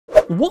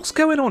What's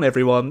going on,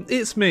 everyone?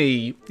 It's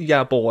me,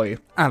 yeah boy,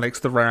 Alex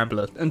the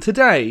Rambler, and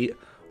today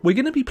we're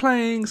going to be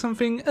playing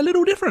something a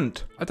little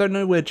different. I don't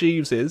know where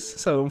Jeeves is,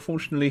 so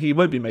unfortunately he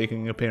won't be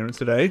making an appearance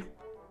today.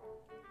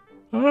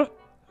 Help.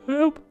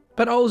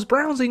 But I was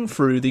browsing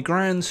through the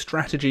grand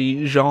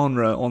strategy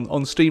genre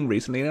on Steam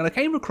recently, and I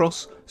came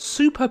across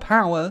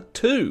Superpower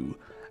 2.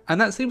 And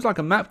that seems like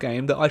a map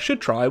game that I should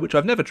try, which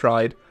I've never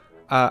tried.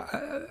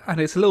 And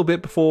it's a little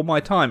bit before my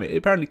time. It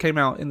apparently came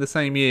out in the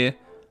same year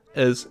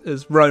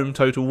as Rome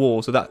Total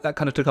War, so that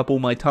kind of took up all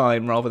my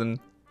time rather than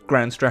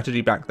grand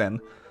strategy back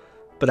then.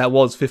 But that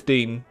was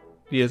 15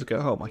 years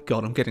ago. Oh my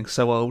god, I'm getting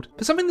so old.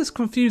 But something that's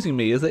confusing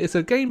me is that it's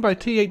a game by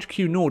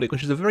THQ Nordic,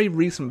 which is a very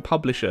recent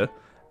publisher,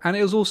 and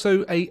it was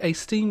also a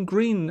Steam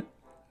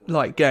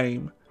Green-like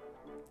game.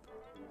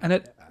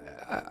 And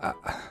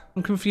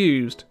I'm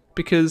confused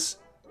because,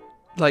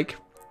 like,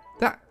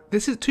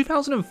 this is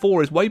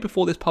 2004 is way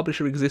before this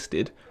publisher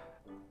existed,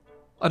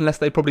 unless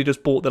they probably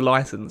just bought the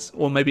license,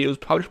 or maybe it was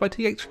published by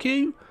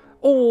THQ,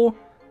 or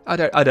I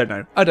don't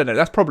know.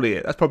 That's probably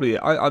it.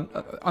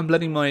 I'm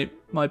letting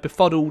my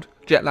befuddled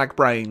jet lag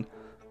brain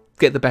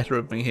get the better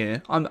of me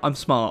here. I'm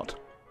smart.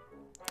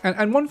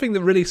 And one thing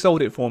that really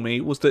sold it for me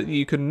was that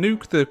you can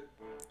nuke the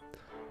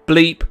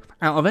bleep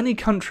out of any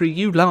country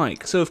you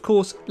like. So of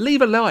course,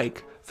 leave a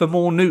like for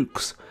more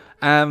nukes.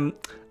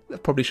 I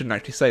probably shouldn't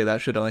actually say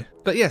that, should I?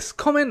 But yes,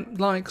 comment,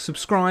 like,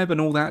 subscribe,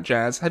 and all that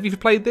jazz. Have you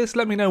played this?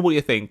 Let me know what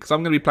you think, because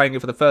I'm going to be playing it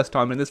for the first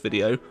time in this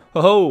video.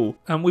 Oh!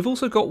 And we've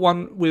also got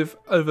one with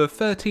over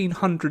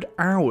 1,300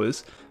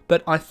 hours,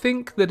 but I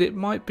think that it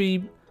might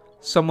be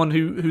someone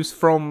who's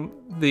from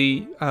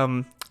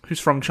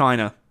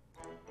China,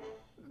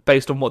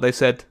 based on what they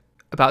said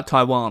about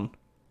Taiwan.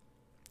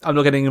 I'm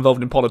not getting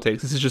involved in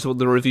politics. This is just what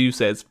the review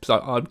says,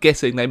 so I'm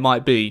guessing they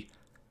might be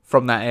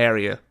from that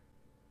area.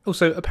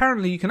 Also,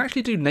 apparently you can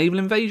actually do naval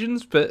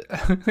invasions, but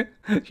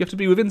you have to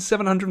be within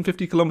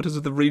 750 kilometers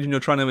of the region you're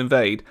trying to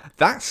invade.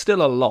 That's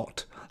still a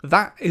lot.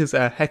 That is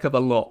a heck of a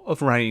lot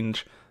of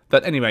range.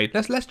 But anyway,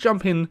 let's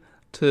jump in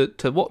to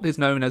what is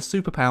known as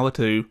Superpower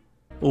 2.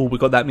 Oh, we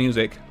got that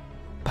music.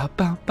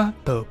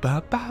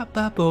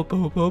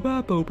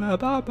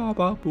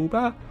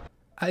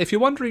 If you're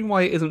wondering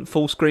why it isn't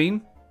full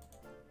screen,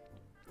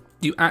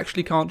 you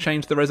actually can't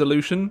change the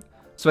resolution.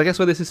 So I guess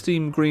where this is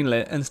Steam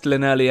greenlit and still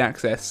in early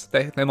access,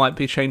 they might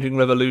be changing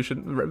the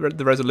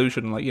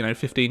resolution, like, you know,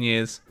 15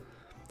 years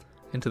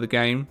into the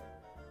game.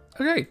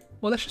 Okay,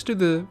 well, let's just do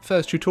the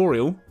first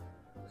tutorial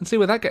and see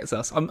where that gets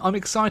us. I'm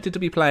excited to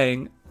be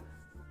playing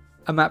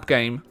a map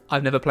game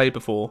I've never played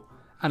before,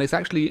 and it's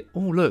actually,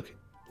 oh look,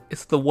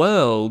 it's the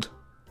world.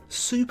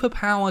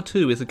 Superpower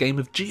 2 is a game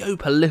of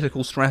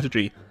geopolitical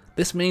strategy.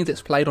 This means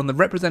it's played on the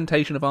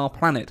representation of our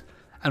planet,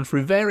 and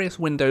through various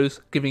windows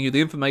giving you the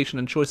information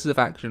and choices of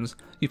actions,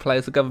 you play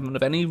as the government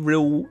of any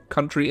real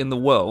country in the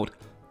world.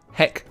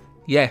 Heck,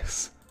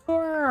 yes.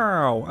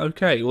 Wow,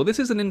 okay, well this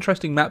is an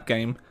interesting map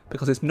game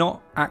because it's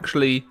not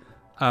actually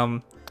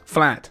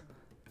flat.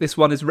 This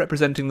one is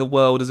representing the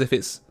world as if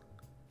it's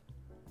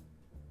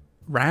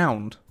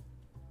round.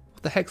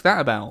 What the heck's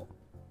that about?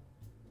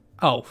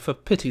 Oh, for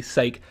pity's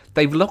sake,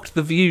 they've locked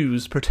the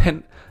views,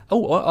 pretend...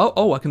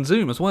 Oh, I can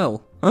zoom as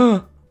well.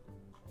 Oh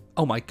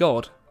my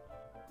god.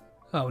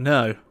 Oh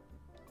no.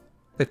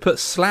 They've put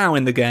Slough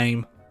in the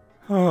game.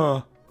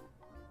 Oh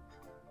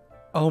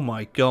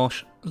my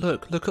gosh.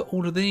 Look at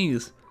all of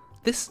these.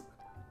 This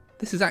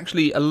is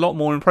actually a lot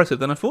more impressive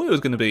than I thought it was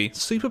going to be.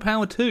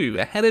 Superpower 2,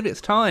 ahead of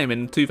its time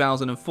in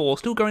 2004,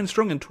 still going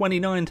strong in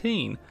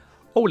 2019.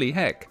 Holy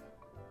heck.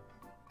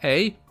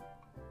 Hey.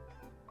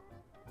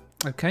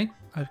 Okay.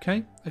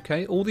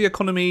 All the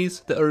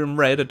economies that are in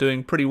red are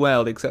doing pretty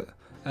well,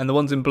 and the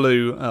ones in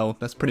blue, oh,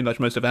 that's pretty much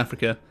most of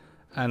Africa.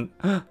 And,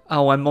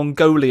 oh, and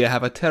Mongolia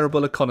have a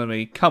terrible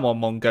economy. Come on,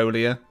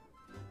 Mongolia.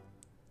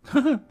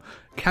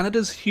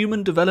 Canada's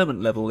human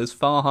development level is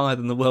far higher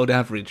than the world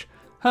average.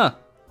 Huh.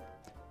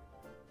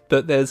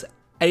 But there's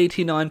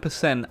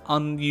 89%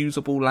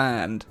 unusable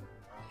land.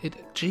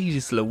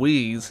 Jeez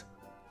Louise.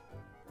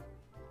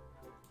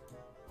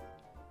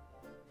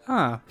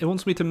 Ah, it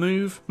wants me to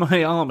move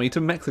my army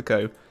to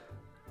Mexico.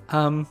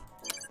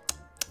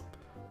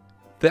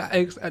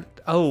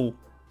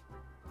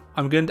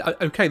 I'm going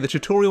to... Okay, the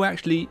tutorial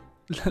actually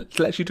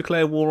lets you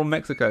declare war on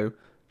Mexico.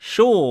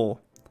 Sure.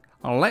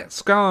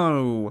 Let's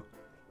go.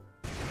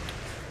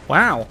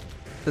 Wow.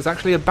 There's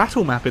actually a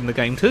battle map in the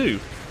game too.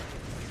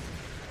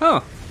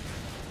 Huh.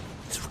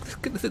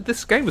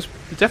 This game was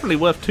definitely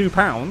worth £2.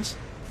 I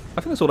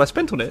think that's all I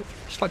spent on it.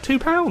 Just like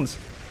 £2.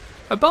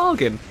 A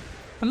bargain.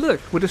 And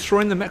look, we're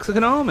destroying the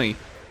Mexican army.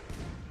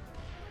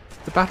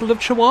 The Battle of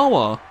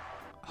Chihuahua.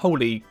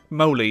 Holy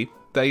moly.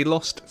 They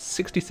lost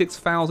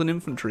 66,000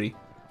 infantry.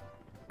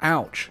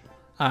 Ouch.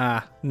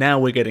 Ah, now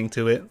we're getting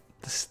to it.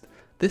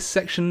 This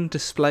section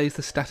displays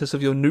the status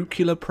of your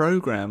nuclear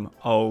program.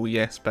 Oh,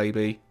 yes,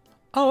 baby.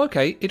 Oh,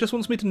 okay, it just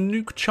wants me to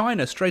nuke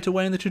China straight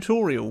away in the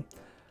tutorial.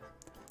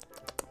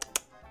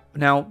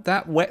 Now,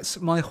 that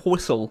wets my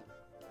whistle.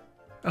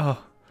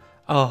 Oh,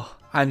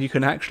 and you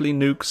can actually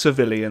nuke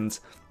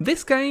civilians.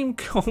 This game,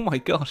 oh my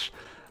gosh.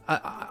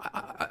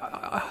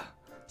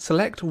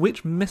 Select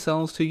which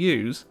missiles to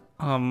use.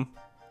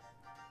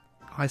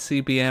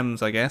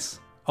 ICBMs, I guess.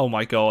 Oh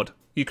my god.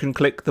 You can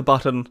click the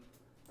button.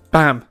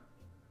 Bam.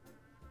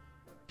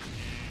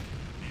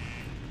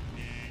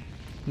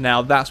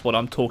 Now that's what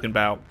I'm talking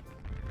about.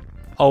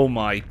 Oh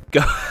my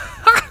god.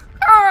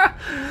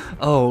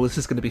 Oh, this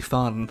is going to be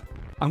fun.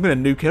 I'm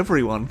going to nuke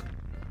everyone.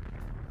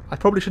 I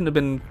probably shouldn't have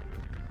been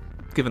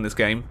given this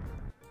game.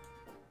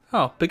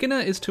 Oh, beginner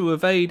is to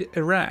evade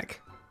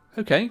Iraq.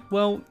 Okay,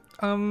 well,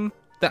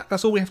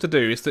 that's all we have to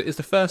do. Is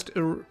the first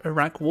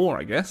Iraq war,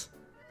 I guess.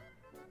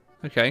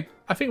 Okay,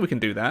 I think we can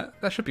do that.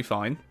 That should be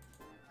fine.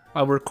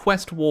 I'll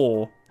request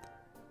war.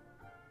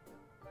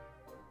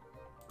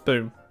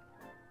 Boom.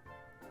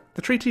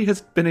 The treaty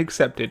has been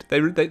accepted.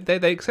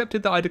 They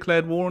accepted that I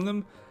declared war on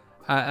them,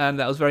 and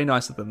that was very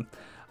nice of them.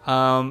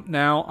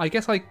 Now, I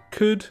guess I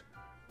could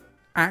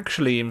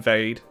actually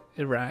invade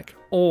Iraq,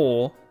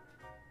 or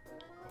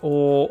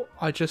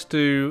I just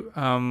do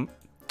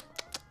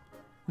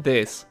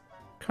this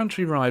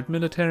countrywide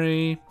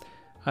military.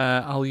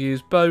 I'll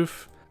use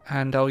both,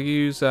 and I'll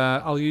use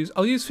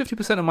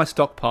 50% of my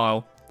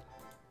stockpile.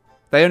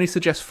 They only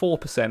suggest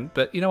 4%,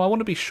 but you know I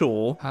want to be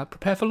sure.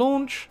 Prepare for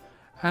launch,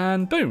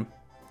 and boom.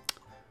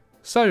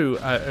 So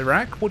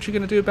Iraq, what you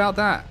going to do about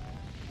that?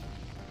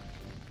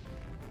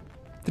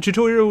 The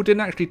tutorial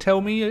didn't actually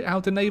tell me how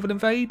to naval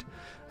invade,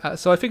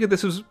 so I figured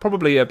this was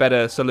probably a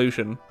better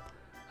solution,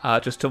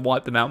 just to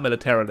wipe them out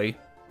militarily.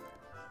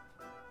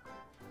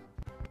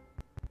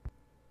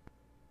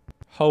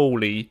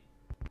 Holy.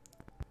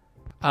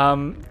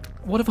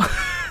 What have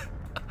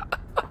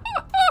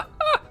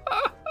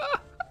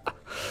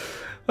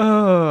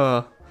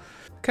I...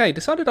 Okay,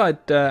 decided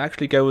I'd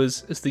actually go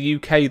as the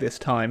UK this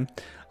time,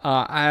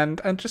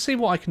 and just see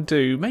what I can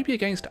do, maybe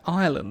against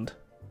Ireland.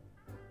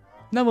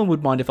 No one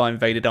would mind if I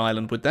invaded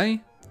Ireland, would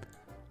they?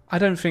 I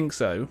don't think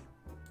so.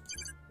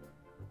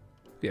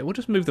 Yeah, we'll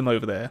just move them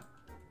over there.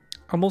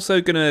 I'm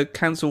also going to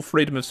cancel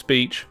freedom of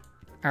speech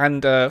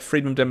and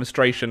freedom of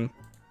demonstration.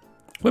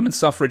 Women's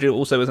suffrage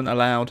also isn't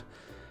allowed.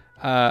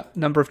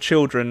 Number of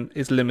children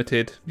is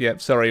limited.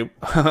 Yep, sorry.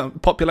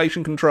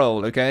 Population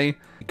control, okay?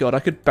 God, I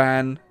could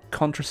ban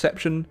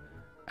contraception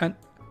and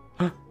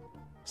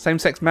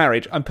same-sex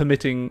marriage. I'm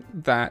permitting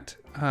that.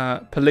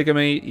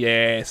 Polygamy,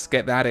 yes,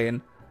 get that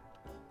in.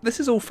 This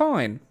is all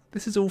fine.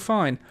 This is all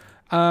fine.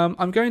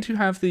 I'm going to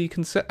have the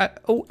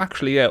oh,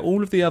 actually, yeah,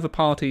 all of the other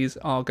parties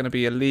are going to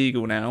be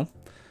illegal now.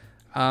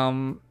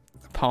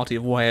 Party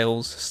of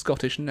Wales,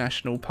 Scottish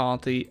National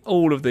Party,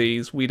 all of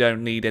these we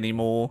don't need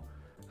anymore.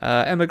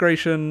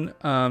 Emigration,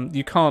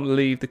 you can't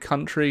leave the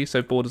country,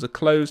 so borders are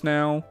closed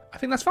now. I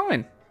think that's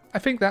fine. I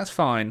think that's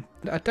fine.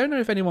 I don't know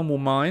if anyone will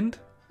mind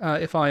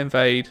if I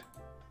invade.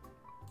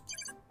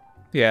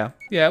 Yeah,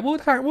 we'll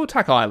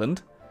attack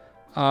Ireland.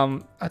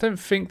 I don't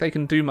think they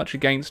can do much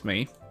against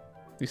me,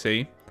 you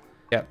see.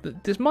 Yeah,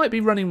 this might be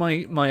running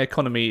my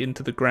economy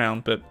into the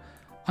ground, but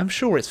I'm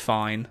sure it's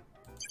fine.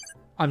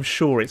 I'm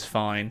sure it's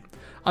fine.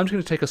 I'm just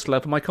going to take a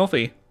slurp of my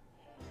coffee.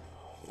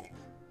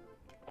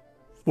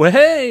 Well,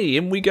 hey,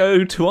 in we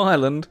go to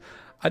Ireland.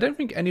 I don't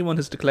think anyone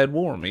has declared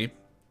war on me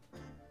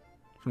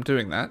from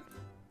doing that.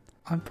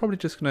 I'm probably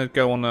just going to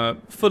go on a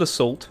full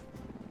assault,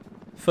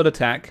 full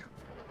attack,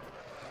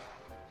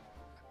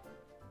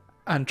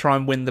 and try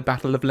and win the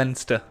Battle of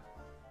Leinster.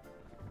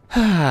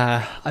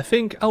 I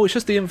think... Oh, it's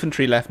just the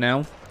infantry left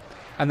now.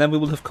 And then we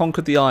will have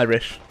conquered the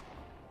Irish.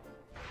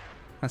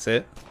 That's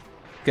it.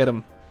 Get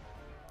them.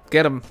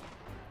 Get them.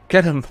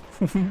 Get them.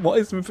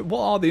 What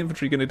are the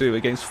infantry going to do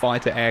against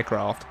fighter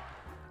aircraft?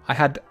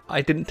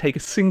 I didn't take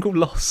a single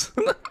loss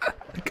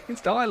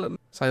against Ireland.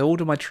 So I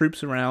order my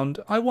troops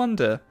around. I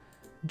wonder,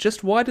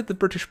 just why did the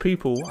British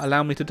people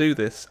allow me to do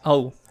this?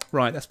 Oh,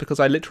 right, that's because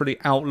I literally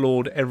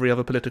outlawed every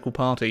other political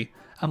party.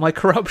 And my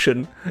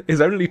corruption is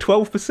only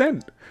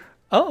 12%.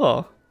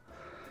 Oh.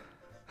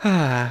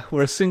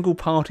 We're a single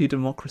party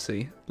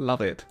democracy. Love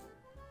it.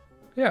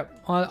 Yeah,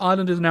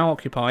 Ireland is now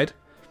occupied.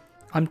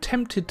 I'm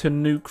tempted to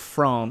nuke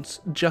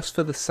France just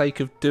for the sake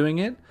of doing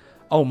it.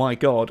 Oh my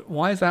god,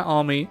 why is that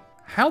army...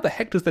 How the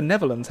heck does the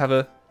Netherlands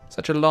have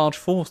such a large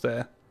force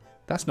there?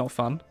 That's not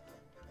fun.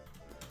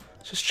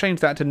 Let's just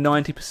change that to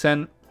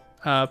 90%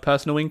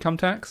 personal income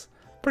tax.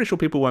 Pretty sure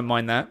people won't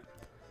mind that.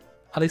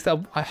 At least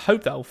I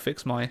hope that will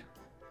fix my...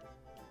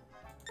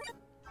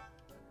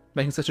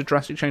 Making such a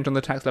drastic change on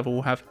the tax level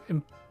will have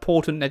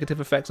important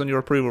negative effects on your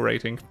approval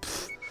rating.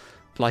 Pfft,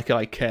 like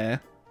I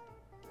care.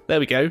 There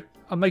we go.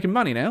 I'm making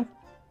money now.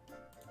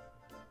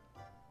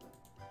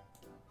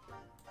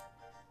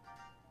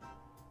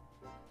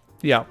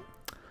 Yeah.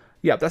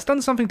 Yeah, that's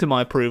done something to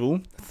my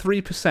approval.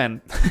 3%.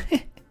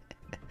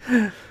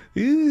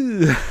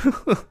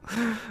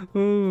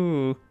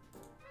 Ooh.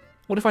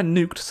 What if I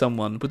nuked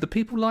someone? Would the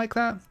people like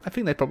that? I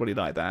think they'd probably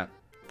like that.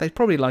 They'd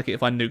probably like it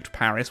if I nuked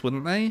Paris,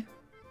 wouldn't they?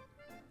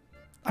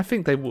 I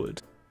think they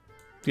would.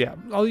 Yeah,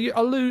 I'll use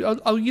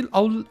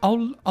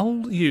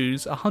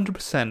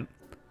 100%.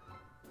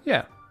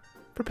 Yeah,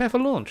 prepare for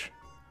launch.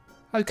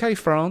 Okay,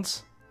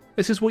 France.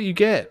 This is what you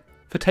get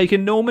for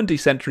taking Normandy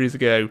centuries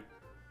ago.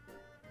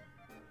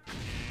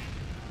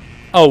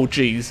 Oh,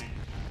 jeez.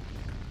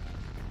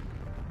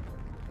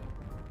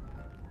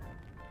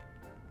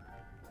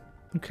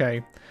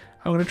 Okay.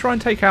 I'm going to try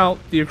and take out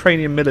the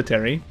Ukrainian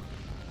military.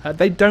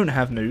 They don't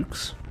have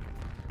nukes.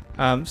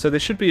 So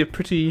this should be a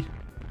pretty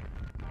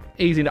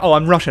easy... Oh,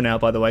 I'm Russia now,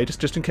 by the way,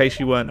 just in case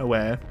you weren't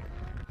aware.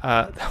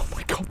 Oh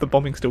my god, the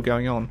bombing's still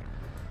going on.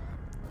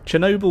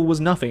 Chernobyl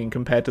was nothing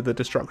compared to the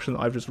destruction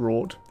that I've just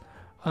wrought.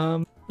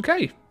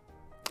 Okay.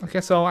 I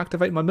guess I'll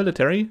activate my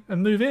military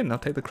and move in. I'll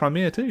take the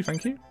Crimea too,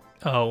 thank you.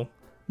 Oh,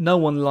 no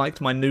one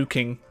liked my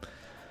nuking.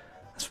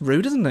 That's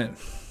rude, isn't it?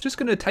 Just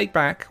going to take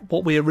back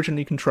what we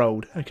originally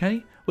controlled,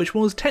 okay? Which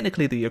was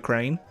technically the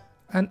Ukraine,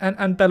 and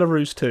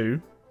Belarus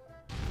too.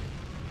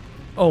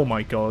 Oh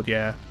my god,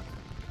 yeah.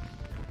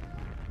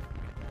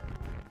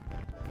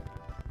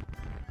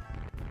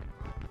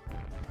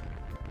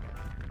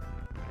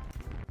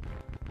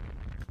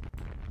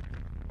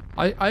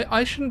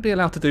 I shouldn't be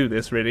allowed to do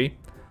this, really.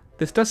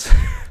 This does...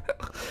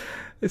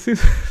 This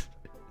is...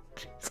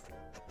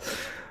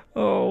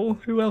 Oh,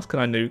 who else can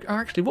I nuke? Oh,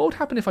 actually, what would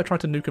happen if I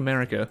tried to nuke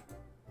America?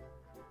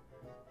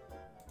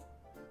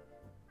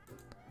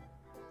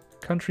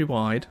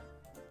 Countrywide.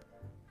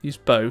 Use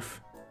both.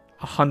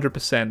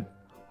 100%.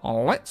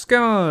 Oh, let's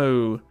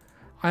go!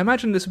 I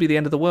imagine this would be the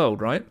end of the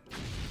world, right?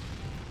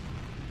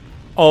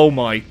 Oh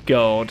my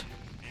god.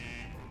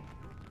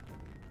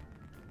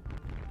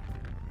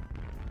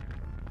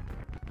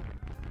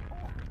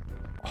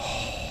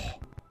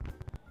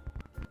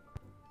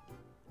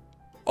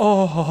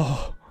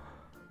 Oh.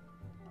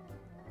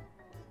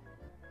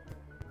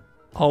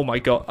 Oh my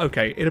god.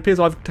 Okay, it appears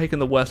I've taken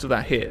the worst of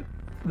that hit.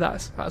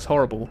 That's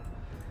horrible.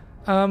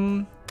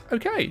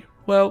 Okay.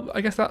 Well,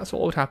 I guess that's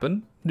what would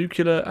happen.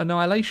 Nuclear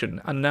annihilation.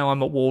 And now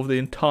I'm at war with the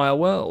entire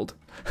world.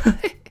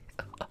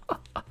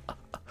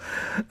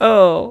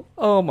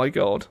 Oh my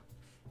god.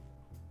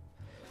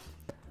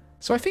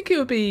 So I think it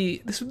would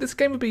be this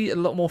game would be a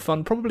lot more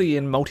fun, probably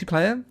in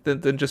multiplayer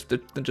than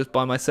just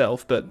by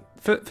myself. But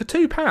for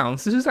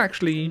 £2, this is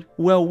actually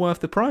well worth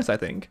the price, I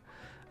think.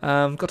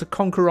 Got to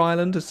conquer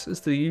Ireland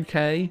as the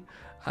UK.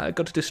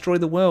 Got to destroy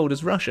the world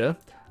as Russia.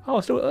 Oh,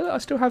 I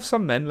still have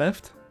some men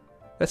left.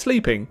 They're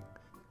sleeping.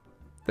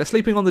 They're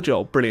sleeping on the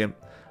job. Brilliant.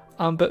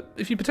 But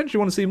if you potentially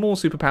want to see more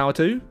Superpower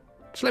 2,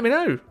 just let me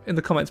know in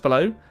the comments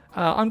below.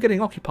 I'm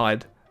getting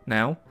occupied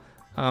now.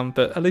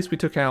 But at least we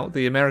took out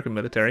the American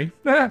military.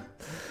 But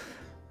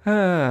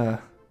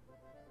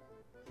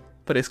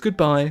it's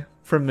goodbye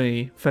from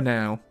me for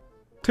now.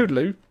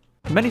 Toodaloo.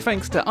 Many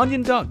thanks to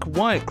Onion Duck,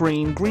 Wyatt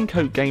Green,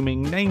 Greencoat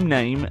Gaming,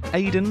 Name,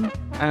 Aiden,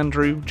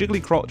 Andrew,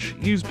 Jiggly Crotch,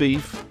 Use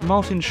Beef,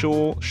 Martin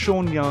Shaw,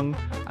 Sean Young,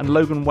 and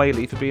Logan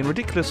Whaley for being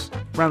ridiculous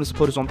Rambler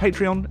supporters on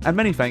Patreon, and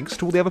many thanks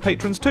to all the other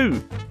patrons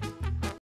too.